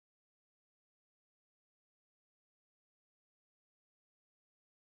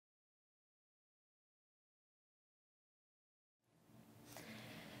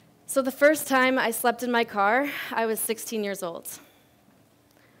So the first time I slept in my car, I was 16 years old.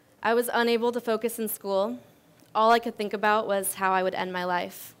 I was unable to focus in school. All I could think about was how I would end my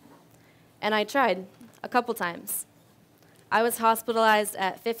life. And I tried a couple times. I was hospitalized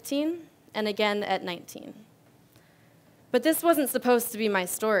at 15 and again at 19. But this wasn't supposed to be my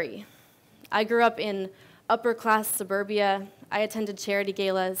story. I grew up in upper-class suburbia. I attended charity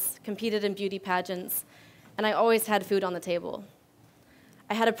galas, competed in beauty pageants, and I always had food on the table.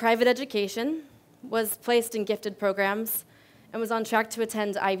 I had a private education, was placed in gifted programs, and was on track to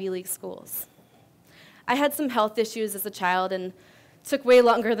attend Ivy League schools. I had some health issues as a child and took way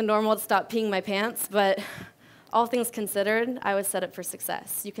longer than normal to stop peeing my pants, but all things considered, I was set up for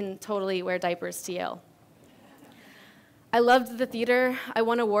success. You can totally wear diapers to Yale. I loved the theater, I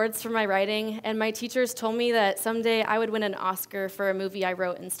won awards for my writing, and my teachers told me that someday I would win an Oscar for a movie I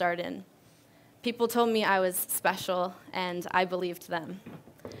wrote and starred in. People told me I was special, and I believed them.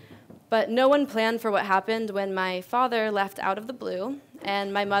 But no one planned for what happened when my father left out of the blue,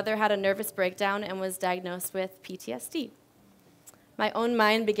 and my mother had a nervous breakdown and was diagnosed with PTSD. My own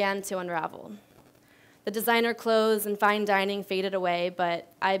mind began to unravel. The designer clothes and fine dining faded away,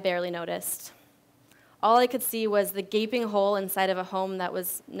 but I barely noticed. All I could see was the gaping hole inside of a home that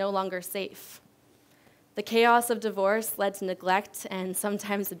was no longer safe. The chaos of divorce led to neglect and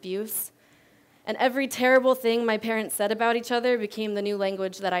sometimes abuse, and every terrible thing my parents said about each other became the new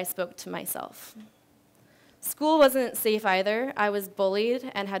language that I spoke to myself. School wasn't safe either. I was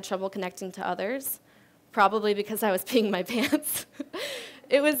bullied and had trouble connecting to others, probably because I was peeing my pants.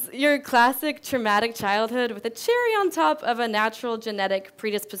 It was your classic traumatic childhood with a cherry on top of a natural genetic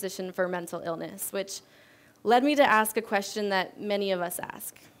predisposition for mental illness, which led me to ask a question that many of us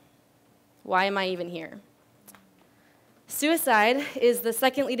ask. Why am I even here? Suicide is the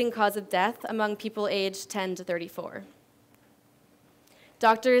second leading cause of death among people aged 10 to 34.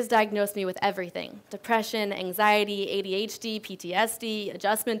 Doctors diagnosed me with everything: depression, anxiety, ADHD, PTSD,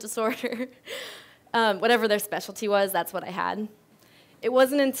 adjustment disorder. Whatever their specialty was, that's what I had. It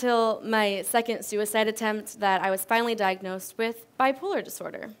wasn't until my second suicide attempt that I was finally diagnosed with bipolar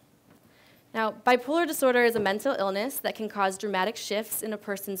disorder. Now, bipolar disorder is a mental illness that can cause dramatic shifts in a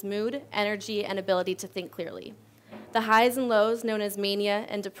person's mood, energy, and ability to think clearly. The highs and lows, known as mania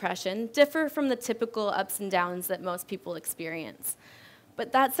and depression, differ from the typical ups and downs that most people experience.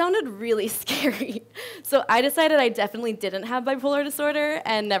 But that sounded really scary. So I decided I definitely didn't have bipolar disorder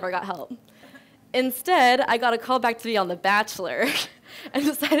and never got help. Instead, I got a call back to be on The Bachelor and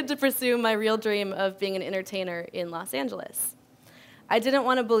decided to pursue my real dream of being an entertainer in Los Angeles. I didn't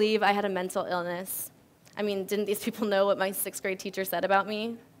want to believe I had a mental illness. I mean, didn't these people know what my sixth grade teacher said about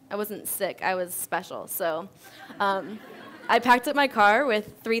me? I wasn't sick, I was special. So I packed up my car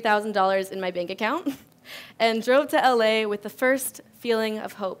with $3,000 in my bank account and drove to LA with the first feeling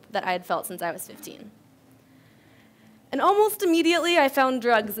of hope that I had felt since I was 15. And almost immediately, I found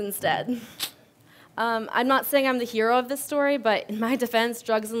drugs instead. I'm not saying I'm the hero of this story, but in my defense,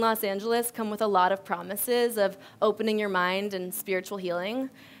 drugs in Los Angeles come with a lot of promises of opening your mind and spiritual healing,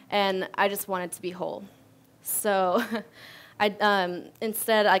 and I just wanted to be whole. So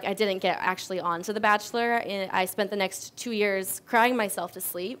instead, I didn't get actually onto The Bachelor. I spent the next 2 years crying myself to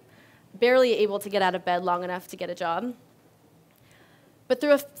sleep, barely able to get out of bed long enough to get a job. But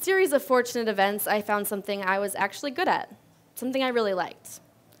through a series of fortunate events, I found something I was actually good at, something I really liked.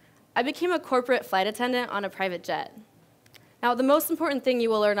 I became a corporate flight attendant on a private jet. Now, the most important thing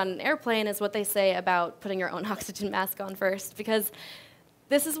you will learn on an airplane is what they say about putting your own oxygen mask on first, because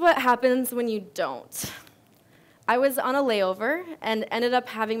this is what happens when you don't. I was on a layover and ended up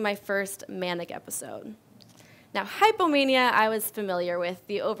having my first manic episode. Now, hypomania I was familiar with,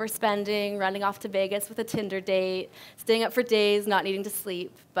 the overspending, running off to Vegas with a Tinder date, staying up for days, not needing to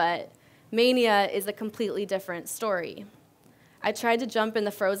sleep, but mania is a completely different story. I tried to jump in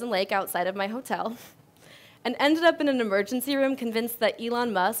the frozen lake outside of my hotel and ended up in an emergency room convinced that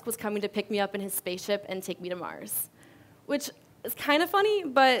Elon Musk was coming to pick me up in his spaceship and take me to Mars, which is kind of funny,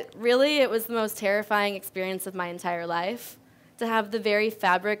 but really it was the most terrifying experience of my entire life, to have the very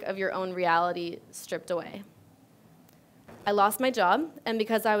fabric of your own reality stripped away. I lost my job, and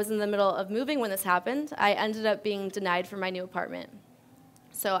because I was in the middle of moving when this happened, I ended up being denied for my new apartment.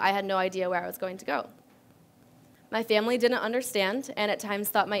 So I had no idea where I was going to go. My family didn't understand, and at times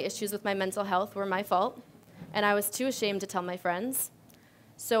thought my issues with my mental health were my fault, and I was too ashamed to tell my friends.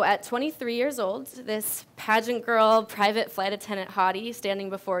 So at 23 years old, this pageant girl, private flight attendant hottie standing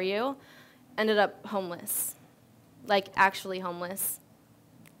before you ended up homeless, like actually homeless,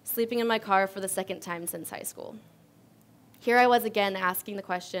 sleeping in my car for the second time since high school. Here I was again asking the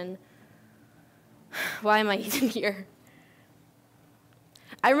question, why am I even here?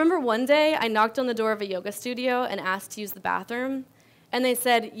 I remember one day I knocked on the door of a yoga studio and asked to use the bathroom, and they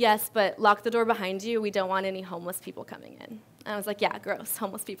said, yes, but lock the door behind you. We don't want any homeless people coming in. And I was like, yeah, gross,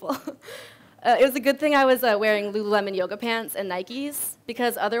 homeless people. It was a good thing I was wearing Lululemon yoga pants and Nikes,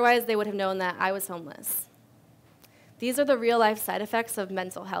 because otherwise they would have known that I was homeless. These are the real-life side effects of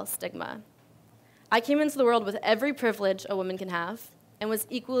mental health stigma. I came into the world with every privilege a woman can have, and was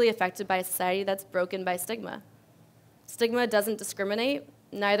equally affected by a society that's broken by stigma. Stigma doesn't discriminate,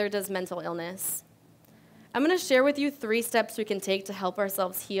 neither does mental illness. I'm going to share with you 3 steps we can take to help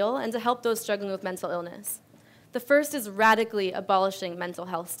ourselves heal and to help those struggling with mental illness. The first is radically abolishing mental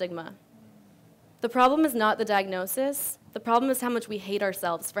health stigma. The problem is not the diagnosis. The problem is how much we hate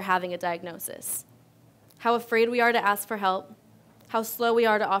ourselves for having a diagnosis, how afraid we are to ask for help, how slow we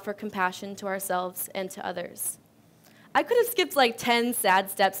are to offer compassion to ourselves and to others. I could have skipped like 10 sad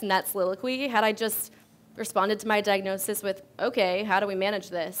steps in that soliloquy had I just responded to my diagnosis with, okay, how do we manage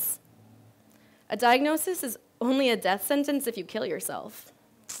this? A diagnosis is only a death sentence if you kill yourself.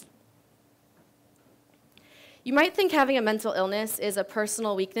 You might think having a mental illness is a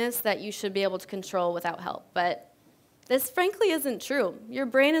personal weakness that you should be able to control without help, but this frankly isn't true. Your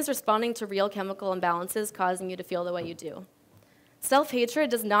brain is responding to real chemical imbalances causing you to feel the way you do.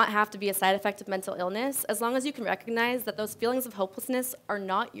 Self-hatred does not have to be a side effect of mental illness as long as you can recognize that those feelings of hopelessness are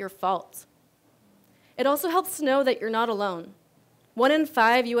not your fault. It also helps to know that you're not alone. 1 in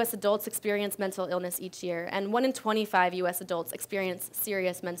 5 US adults experience mental illness each year, and 1 in 25 US adults experience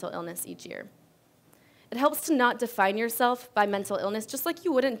serious mental illness each year. It helps to not define yourself by mental illness just like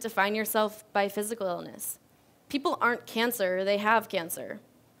you wouldn't define yourself by physical illness. People aren't cancer, they have cancer.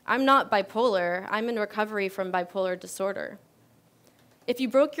 I'm not bipolar, I'm in recovery from bipolar disorder. If you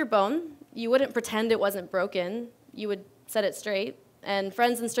broke your bone, you wouldn't pretend it wasn't broken, you would set it straight, and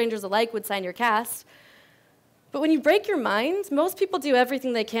friends and strangers alike would sign your cast. But when you break your mind, most people do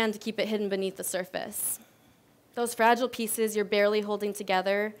everything they can to keep it hidden beneath the surface. Those fragile pieces you're barely holding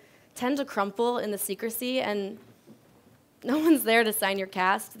together tend to crumple in the secrecy, and no one's there to sign your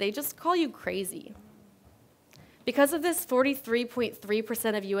cast. They just call you crazy. Because of this,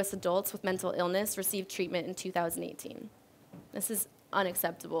 43.3% of US adults with mental illness received treatment in 2018. This is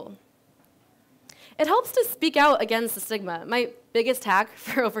unacceptable. It helps to speak out against the stigma. My biggest hack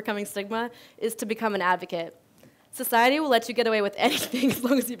for overcoming stigma is to become an advocate. Society will let you get away with anything as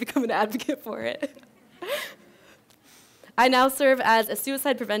long as you become an advocate for it. I now serve as a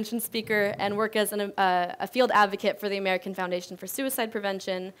suicide prevention speaker and work as a field advocate for the American Foundation for Suicide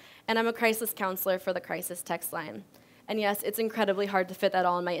Prevention, and I'm a crisis counselor for the crisis text line. And yes, it's incredibly hard to fit that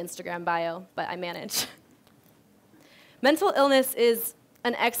all in my Instagram bio, but I manage. Mental illness is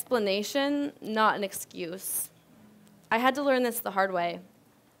an explanation, not an excuse. I had to learn this the hard way.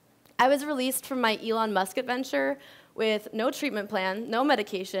 I was released from my Elon Musk adventure with no treatment plan, no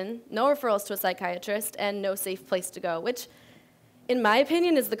medication, no referrals to a psychiatrist, and no safe place to go, which, in my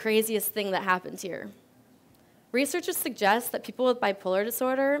opinion, is the craziest thing that happened here. Researchers suggest that people with bipolar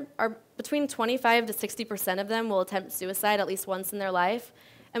disorder are between 25 to 60% of them will attempt suicide at least once in their life,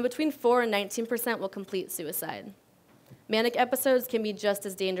 and between 4 and 19% will complete suicide. Manic episodes can be just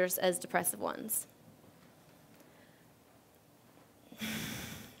as dangerous as depressive ones.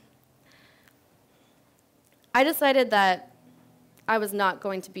 I decided that I was not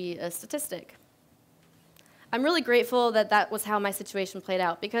going to be a statistic. I'm really grateful that that was how my situation played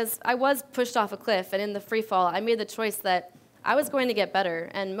out, because I was pushed off a cliff, and in the free fall, I made the choice that I was going to get better,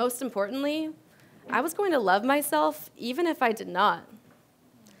 and most importantly, I was going to love myself even if I did not.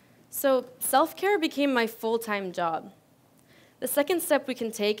 So self-care became my full-time job. The second step we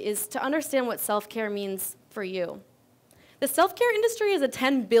can take is to understand what self-care means for you. The self-care industry is a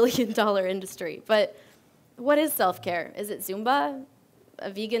 $10 billion industry, but what is self-care? Is it Zumba, a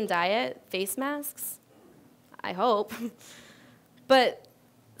vegan diet, face masks? I hope. But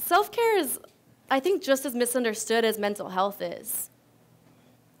self-care is, I think, just as misunderstood as mental health is.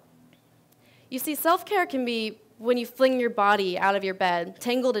 You see, self-care can be when you fling your body out of your bed,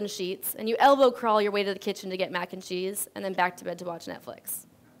 tangled in sheets, and you elbow crawl your way to the kitchen to get mac and cheese, and then back to bed to watch Netflix.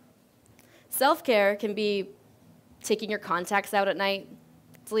 Self-care can be taking your contacts out at night,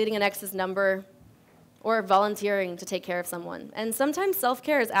 deleting an ex's number, or volunteering to take care of someone. And sometimes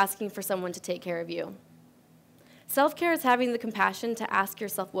self-care is asking for someone to take care of you. Self-care is having the compassion to ask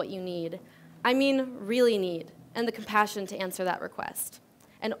yourself what you need. I mean, really need, and the compassion to answer that request.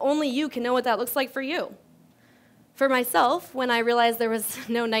 And only you can know what that looks like for you. For myself, when I realized there was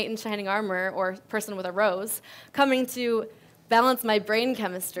no knight in shining armor or person with a rose coming to balance my brain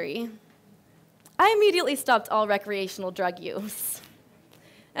chemistry, I immediately stopped all recreational drug use.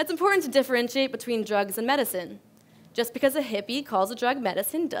 It's important to differentiate between drugs and medicine. Just because a hippie calls a drug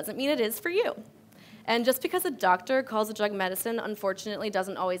medicine doesn't mean it is for you. And just because a doctor calls a drug medicine, unfortunately,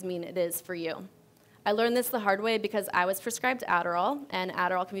 doesn't always mean it is for you. I learned this the hard way because I was prescribed Adderall, and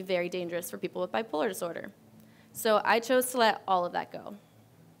Adderall can be very dangerous for people with bipolar disorder. So I chose to let all of that go.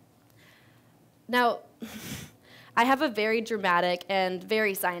 Now, I have a very dramatic and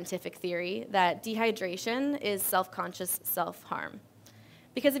very scientific theory that dehydration is self-conscious self-harm.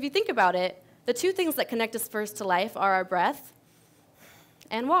 Because if you think about it, the two things that connect us first to life are our breath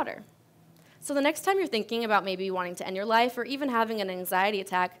and water. So the next time you're thinking about maybe wanting to end your life or even having an anxiety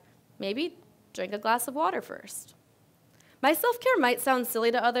attack, maybe drink a glass of water first. My self-care might sound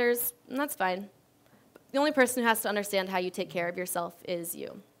silly to others, and that's fine. The only person who has to understand how you take care of yourself is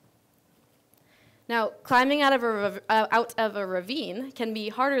you. Now, climbing out of a ravine can be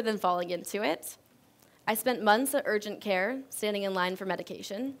harder than falling into it. I spent months at urgent care, standing in line for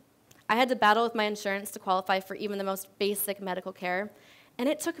medication. I had to battle with my insurance to qualify for even the most basic medical care, and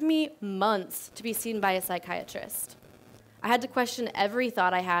it took me months to be seen by a psychiatrist. I had to question every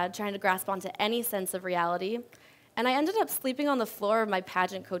thought I had, trying to grasp onto any sense of reality, and I ended up sleeping on the floor of my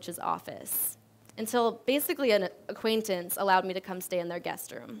pageant coach's office, until basically an acquaintance allowed me to come stay in their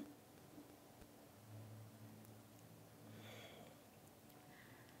guest room.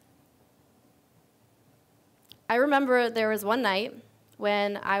 I remember there was one night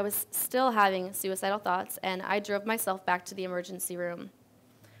when I was still having suicidal thoughts, and I drove myself back to the emergency room,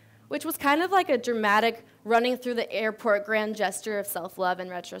 which was kind of like a dramatic running through the airport grand gesture of self-love in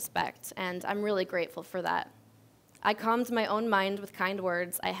retrospect, and I'm really grateful for that. I calmed my own mind with kind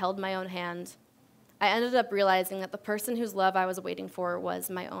words. I held my own hand. I ended up realizing that the person whose love I was waiting for was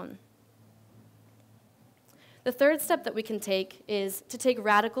my own. The third step that we can take is to take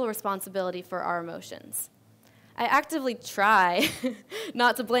radical responsibility for our emotions. I actively try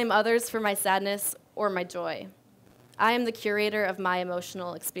not to blame others for my sadness or my joy. I am the curator of my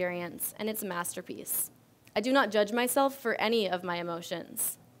emotional experience, and it's a masterpiece. I do not judge myself for any of my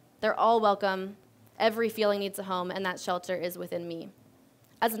emotions. They're all welcome. Every feeling needs a home, and that shelter is within me.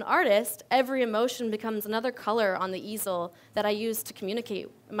 As an artist, every emotion becomes another color on the easel that I use to communicate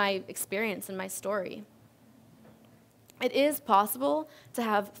my experience and my story. It is possible to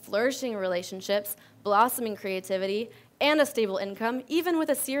have flourishing relationships, blossoming creativity, and a stable income, even with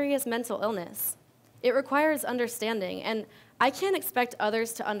a serious mental illness. It requires understanding, and I can't expect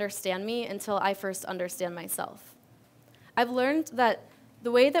others to understand me until I first understand myself. I've learned that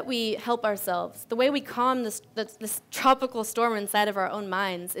the way that we help ourselves, the way we calm this tropical storm inside of our own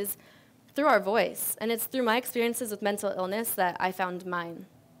minds is through our voice, and it's through my experiences with mental illness that I found mine.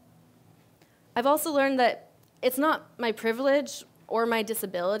 I've also learned that it's not my privilege or my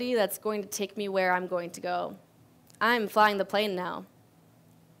disability that's going to take me where I'm going to go. I'm flying the plane now.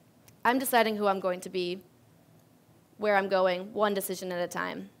 I'm deciding who I'm going to be, where I'm going, one decision at a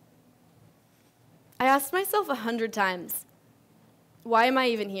time. I asked myself 100 times, why am I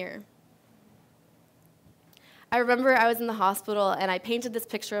even here? I remember I was in the hospital and I painted this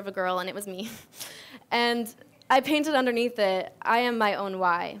picture of a girl, and it was me. And I painted underneath it, I am my own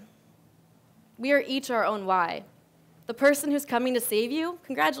why. We are each our own why. The person who's coming to save you,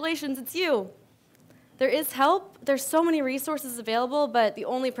 congratulations, it's you. There is help, there's so many resources available, but the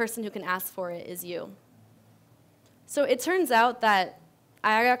only person who can ask for it is you. So it turns out that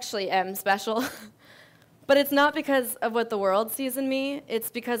I actually am special, but it's not because of what the world sees in me, it's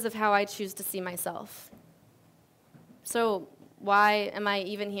because of how I choose to see myself. So why am I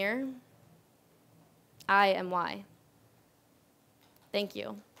even here? I am why. Thank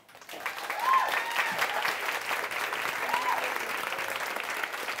you.